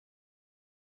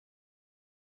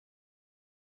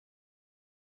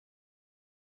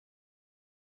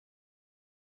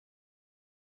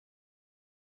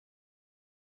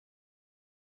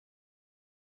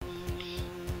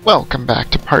Welcome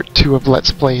back to part 2 of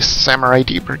Let's Play Samurai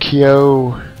Deeper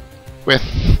Kyo with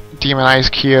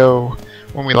Demonized Kyo.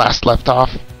 When we last left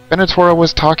off, Venatora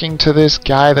was talking to this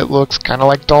guy that looks kinda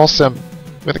like Dalsum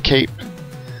with a cape.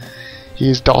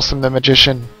 He's Dalsum the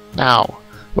Magician. Now,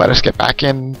 let us get back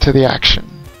into the action.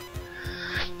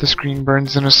 The screen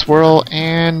burns in a swirl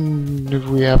and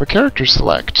we have a character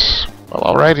select.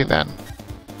 Well, alrighty then.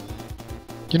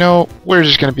 You know, we're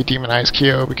just gonna be Demonized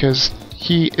Kyo because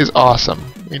he is awesome.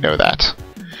 We know that.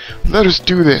 Let us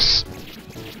do this.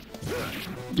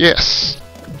 Yes.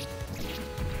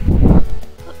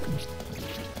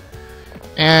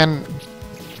 And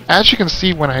as you can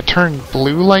see, when I turn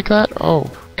blue like that,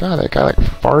 oh god, that guy like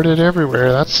farted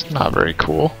everywhere. That's not very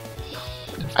cool.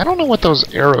 I don't know what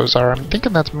those arrows are. I'm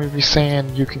thinking that's maybe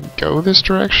saying you can go this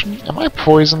direction. Am I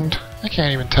poisoned? I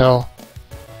can't even tell.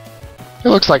 It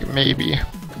looks like maybe.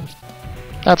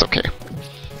 That's okay.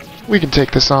 We can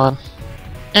take this on.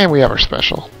 And we have our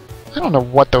special. I don't know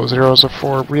what those arrows are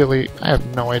for, really. I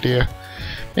have no idea.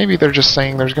 Maybe they're just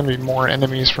saying there's going to be more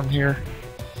enemies from here.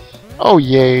 Oh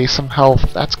yay, some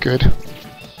health. That's good.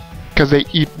 Because they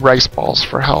eat rice balls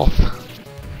for health.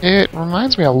 It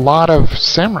reminds me a lot of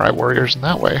Samurai Warriors in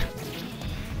that way.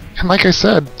 And like I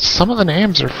said, some of the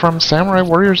names are from Samurai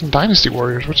Warriors and Dynasty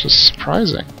Warriors, which is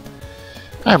surprising.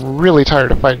 I'm really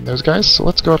tired of fighting those guys, so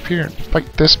let's go up here and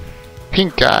fight this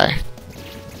pink guy.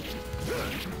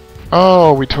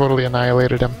 Oh, we totally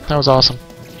annihilated him. That was awesome.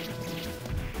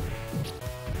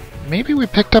 Maybe we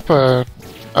picked up a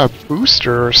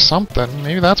booster or something.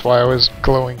 Maybe that's why I was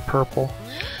glowing purple.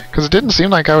 Because it didn't seem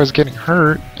like I was getting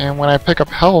hurt, and when I pick up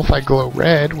health I glow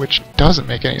red, which doesn't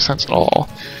make any sense at all.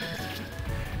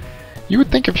 You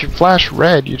would think if you flash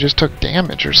red you just took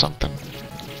damage or something.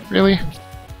 Really?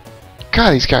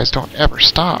 God, these guys don't ever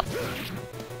stop.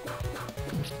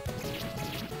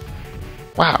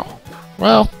 Wow.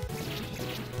 Well,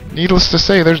 needless to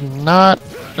say, there's not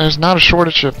a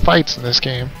shortage of fights in this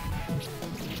game.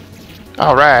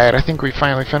 Alright, I think we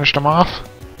finally finished them off.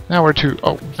 Now we're to...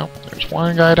 oh, no, there's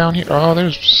one guy down here. Oh,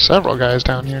 there's several guys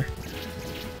down here.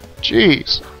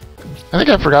 Jeez. I think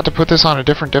I forgot to put this on a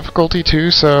different difficulty too,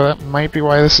 so that might be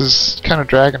why this is kind of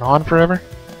dragging on forever.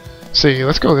 See,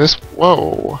 let's go this...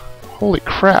 whoa. Holy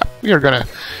crap. We are gonna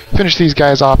finish these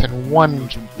guys off in one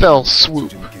fell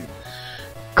swoop.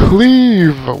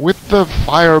 Cleave with the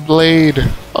fire blade.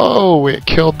 Oh, it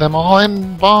killed them all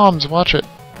in bombs. Watch it.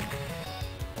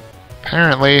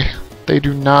 Apparently, they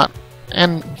do not,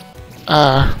 and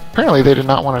apparently they did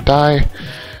not want to die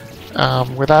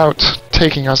without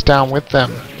taking us down with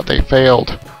them, but they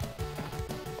failed.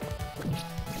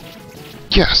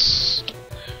 Yes.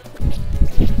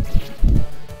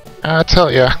 I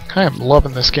tell ya, I am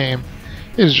loving this game.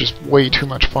 It is just way too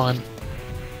much fun.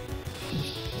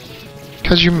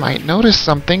 Because you might notice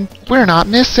something we're not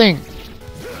missing.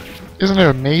 Isn't it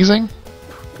amazing?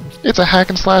 It's a hack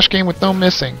and slash game with no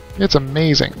missing. It's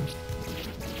amazing.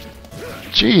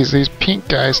 Jeez, these pink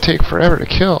guys take forever to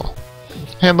kill.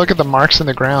 And look at the marks in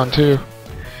the ground too.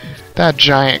 That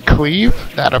giant cleave,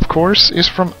 that of course, is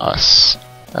from us.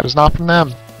 That is not from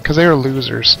them, because they are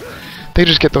losers. They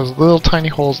just get those little tiny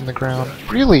holes in the ground.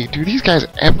 Really, do these guys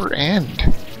ever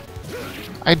end?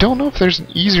 I don't know if there's an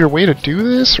easier way to do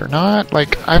this or not.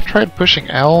 Like, I've tried pushing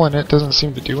L and it doesn't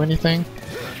seem to do anything.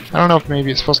 I don't know if maybe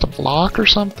it's supposed to block or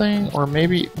something, or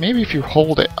maybe if you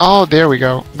hold it. Oh, there we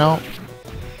go. No.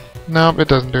 Nope, it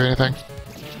doesn't do anything.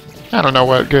 I don't know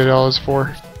what good L is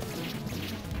for.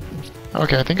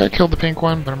 Okay, I think I killed the pink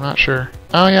one, but I'm not sure.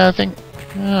 Oh yeah, I think...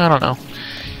 I don't know.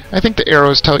 I think the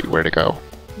arrows tell you where to go.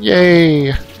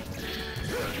 Yay!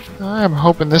 I'm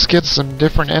hoping this gets some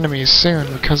different enemies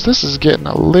soon, because this is getting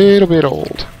a little bit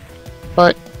old.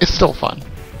 But it's still fun.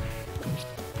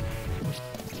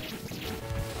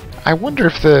 I wonder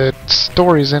if the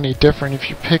story's any different if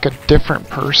you pick a different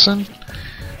person.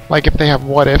 Like if they have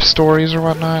what-if stories or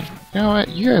whatnot. You know what?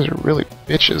 You guys are really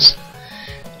bitches.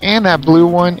 And that blue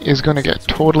one is going to get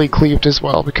totally cleaved as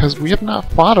well, because we have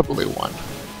not fought a blue one.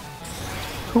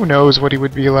 Who knows what he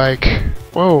would be like.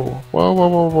 Whoa, whoa, whoa,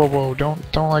 whoa, whoa, whoa.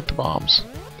 Don't like the bombs.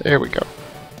 There we go.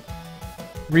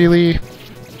 Really?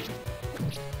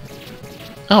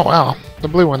 Oh wow, the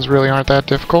blue ones really aren't that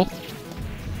difficult.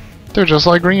 They're just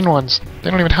like green ones.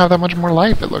 They don't even have that much more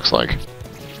life, it looks like.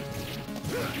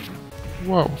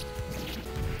 Whoa.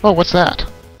 Oh, what's that?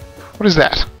 What is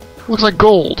that? It looks like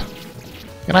gold.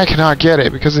 And I cannot get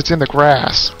it because it's in the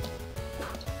grass.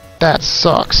 That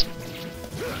sucks.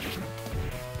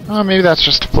 Oh, maybe that's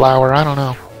just a flower, I don't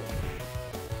know.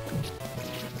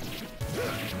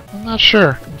 I'm not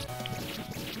sure.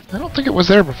 I don't think it was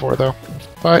there before, though.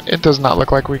 But it does not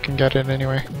look like we can get it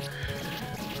anyway.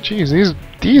 Jeez,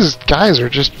 these guys are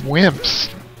just wimps.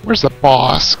 Where's the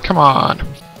boss? Come on.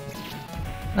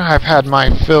 I've had my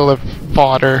fill of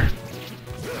fodder.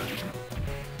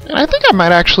 And I think I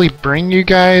might actually bring you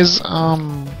guys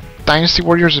Dynasty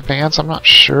Warriors Advance. I'm not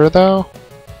sure though.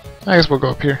 I guess we'll go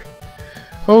up here.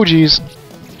 Oh jeez.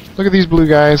 Look at these blue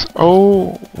guys.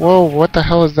 Oh, whoa, what the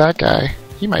hell is that guy?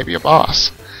 He might be a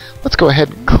boss. Let's go ahead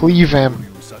and cleave him.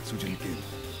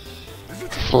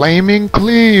 Flaming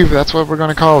Cleave, that's what we're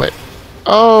gonna call it.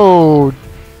 Oh,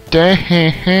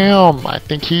 damn. I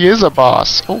think he is a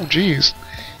boss. Oh jeez.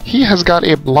 He has got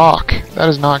a block. That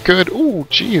is not good. Oh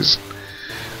jeez.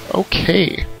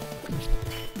 Okay.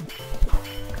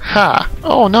 Ha!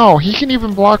 Oh no, he can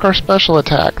even block our special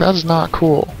attack. That is not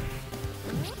cool.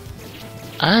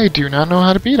 I do not know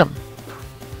how to beat him.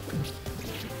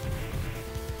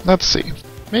 Let's see.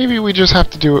 Maybe we just have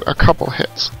to do a couple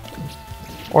hits.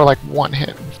 Or like one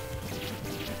hit.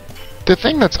 The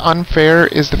thing that's unfair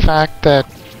is the fact that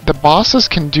the bosses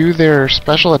can do their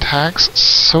special attacks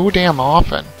so damn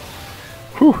often.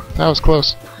 Whew, that was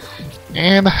close.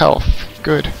 And the health.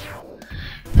 Good.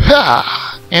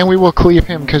 Ha! And we will cleave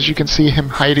him because you can see him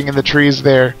hiding in the trees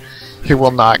there. He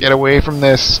will not get away from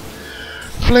this.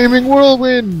 Flaming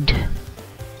Whirlwind!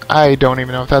 I don't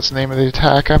even know if that's the name of the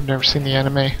attack. I've never seen the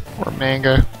anime or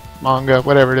manga,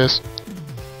 whatever it is.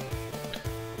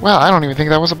 Well, I don't even think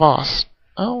that was a boss.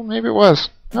 Oh, maybe it was.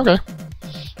 Okay.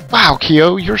 Wow,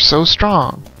 Kyo, you're so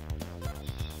strong.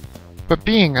 But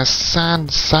being a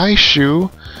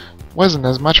Sansaishu wasn't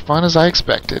as much fun as I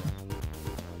expected.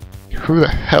 Who the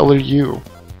hell are you?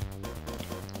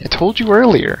 I told you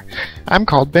earlier, I'm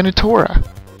called Benatora.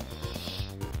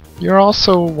 You're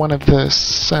also one of the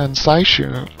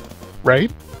Sansaishu,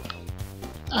 right?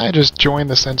 I just joined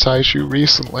the Sansaishu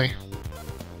recently.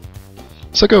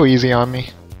 So go easy on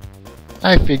me.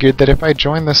 I figured that if I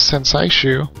joined the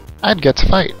Sansaishu, I'd get to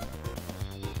fight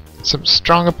some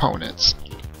strong opponents.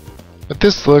 But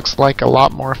this looks like a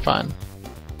lot more fun.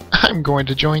 I'm going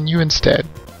to join you instead.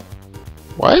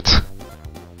 What?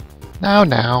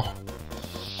 Now.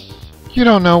 You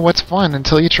don't know what's fun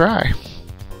until you try.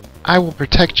 I will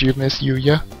protect you, Miss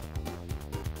Yuya.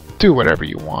 Do whatever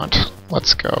you want.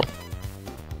 Let's go.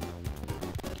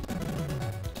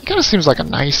 He kinda seems like a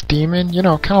nice demon, you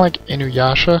know, kinda like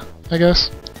Inuyasha, I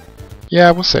guess. Yeah,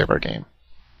 we'll save our game.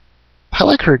 I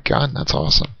like her gun, that's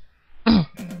awesome.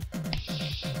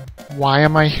 Why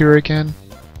am I here again?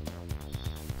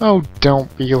 Oh,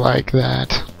 don't be like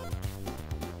that.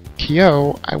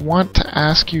 Kyo, I want to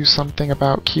ask you something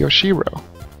about Kiyoshiro.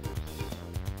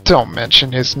 Don't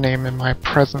mention his name in my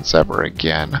presence ever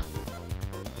again.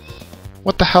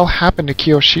 What the hell happened to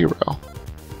Kiyoshiro?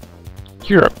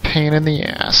 You're a pain in the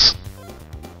ass.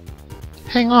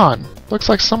 Hang on, looks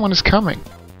like someone is coming.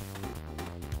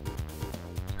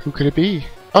 Who could it be?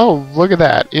 Oh, look at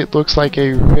that. It looks like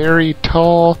a very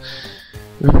tall,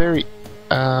 very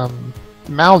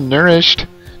malnourished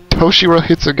Toshiro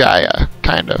Hitsugaya,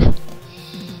 kind of.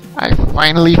 I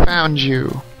finally found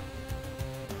you.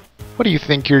 What do you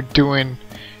think you're doing,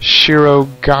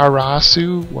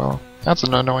 Shirogarasu? Well, that's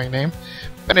an annoying name.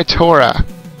 Benatora.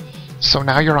 So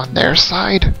now you're on their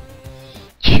side?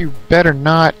 You better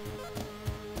not.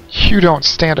 You don't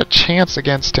stand a chance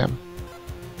against him.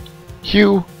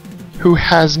 You, who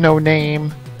has no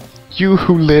name. You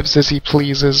who lives as he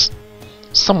pleases.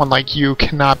 Someone like you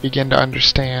cannot begin to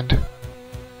understand.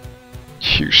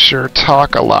 You sure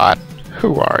talk a lot.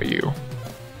 Who are you?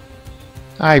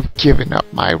 I've given up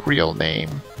my real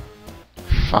name.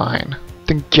 Fine,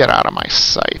 then get out of my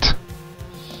sight.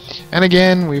 And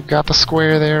again, we've got the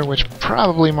square there, which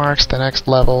probably marks the next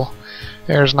level.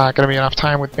 There's not going to be enough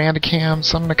time with Bandicam,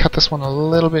 so I'm going to cut this one a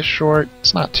little bit short.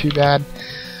 It's not too bad.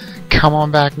 Come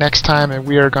on back next time and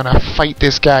we are going to fight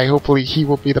this guy. Hopefully he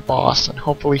will be the boss, and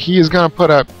hopefully he is going to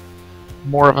put up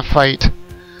more of a fight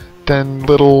than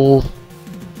little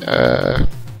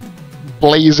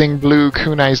blazing blue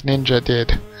Kunai's ninja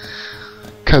did.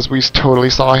 Because we totally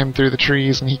saw him through the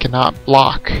trees and he cannot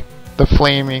block the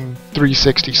flaming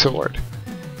 360 sword.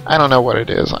 I don't know what it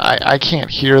is. I can't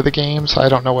hear the game, so I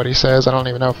don't know what he says. I don't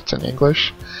even know if it's in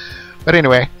English. But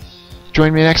anyway,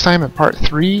 join me next time in part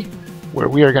 3, where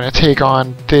we are going to take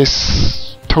on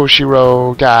this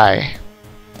Toshiro guy.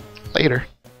 Later.